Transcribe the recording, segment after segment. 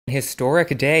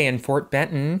Historic day in Fort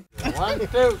Benton. 1, 2,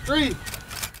 3.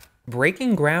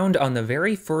 Breaking ground on the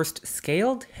very first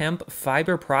scaled hemp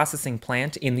fiber processing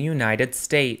plant in the United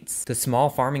States. The small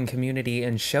farming community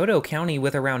in Choteau County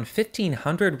with around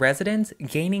 1,500 residents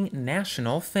gaining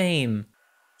national fame.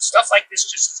 Stuff like this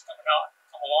just is coming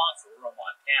along for rural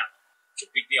Montana. It's a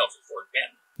big deal for Fort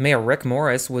Benton. Mayor Rick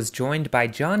Morris was joined by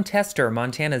John Tester,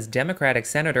 Montana's Democratic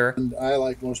senator. And I,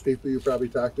 like most people you probably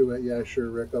talk to, yeah,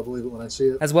 sure, Rick, I'll believe it when I see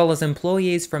it. As well as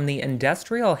employees from the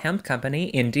industrial hemp company,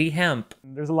 Indy Hemp.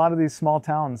 There's a lot of these small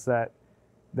towns that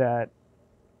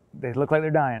they look like they're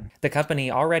dying. The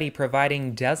company already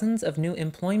providing dozens of new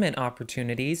employment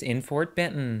opportunities in Fort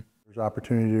Benton. There's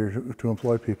opportunity to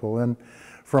employ people, and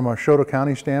from a Choteau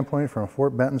County standpoint, from a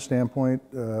Fort Benton standpoint,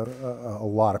 a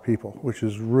lot of people, which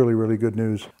is really, really good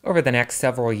news. Over the next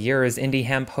several years, Indy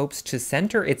Hemp hopes to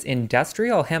center its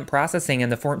industrial hemp processing in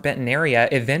the Fort Benton area,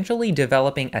 eventually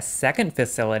developing a second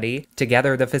facility.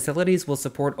 Together, the facilities will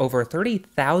support over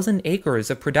 30,000 acres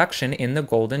of production in the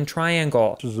Golden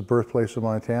Triangle. This is the birthplace of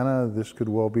Montana. This could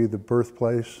well be the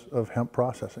birthplace of hemp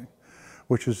processing,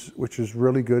 which is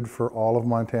really good for all of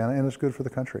Montana, and it's good for the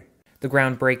country. The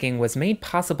groundbreaking was made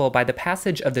possible by the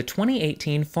passage of the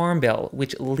 2018 Farm Bill,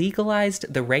 which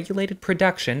legalized the regulated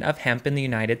production of hemp in the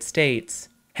United States.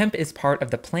 Hemp is part of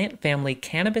the plant family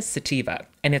Cannabis sativa,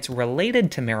 and it's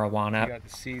related to marijuana. You got the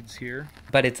seeds here.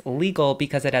 But it's legal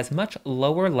because it has much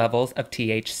lower levels of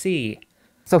THC.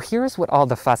 So here's what all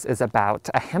the fuss is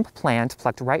about. A hemp plant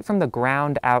plucked right from the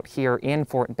ground out here in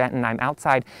Fort Benton. I'm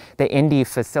outside the Indy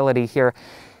facility here.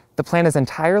 The plant is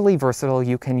entirely versatile.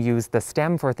 You can use the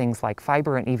stem for things like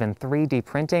fiber and even 3D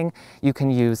printing. You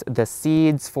can use the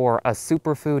seeds for a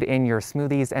superfood in your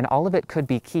smoothies, and all of it could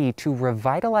be key to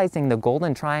revitalizing the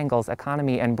Golden Triangle's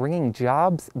economy and bringing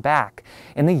jobs back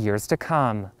in the years to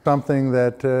come. Something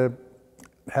that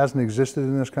hasn't existed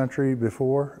in this country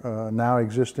before, now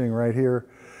existing right here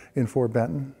in Fort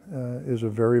Benton, is a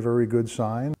very, very good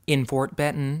sign. In Fort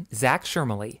Benton, Zach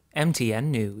Shermley, MTN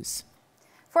News.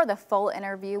 For the full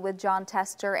interview with John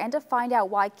Tester and to find out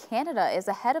why Canada is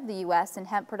ahead of the U.S. in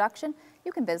hemp production,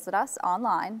 you can visit us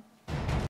online.